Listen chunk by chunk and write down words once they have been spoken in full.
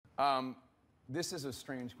This is a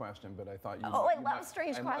strange question, but I thought you. Oh, I love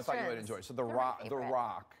strange questions. I thought you might enjoy it. So The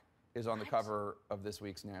Rock is on the cover of this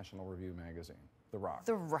week's National Review magazine. The Rock.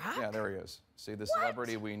 The Rock? Yeah, there he is. See, the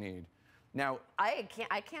celebrity we need. Now, I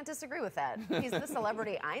can't disagree with that. He's the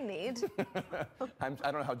celebrity I need. I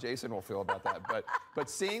don't know how Jason will feel about that, but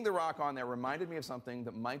seeing The Rock on there reminded me of something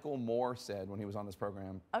that Michael Moore said when he was on this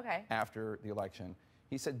program after the election.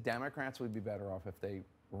 He said Democrats would be better off if they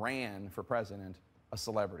ran for president a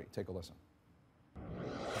celebrity. Take a listen.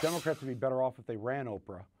 Democrats would be better off if they ran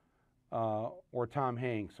Oprah or Tom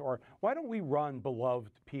Hanks. Or why don't we run beloved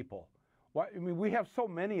people? Why, I mean, we have so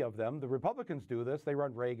many of them. The Republicans do this. They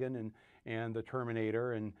run Reagan and the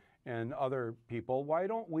Terminator and other people. Why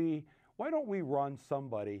don't we run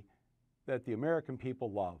somebody that the American people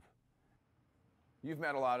love? You've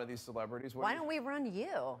met a lot of these celebrities. Why don't we run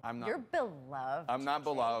you? I'm not. You're beloved. I'm not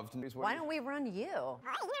beloved. Why don't we run you?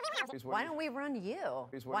 Why don't we run you?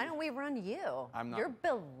 Why don't we run you? I'm not. You're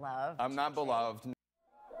beloved. I'm not beloved.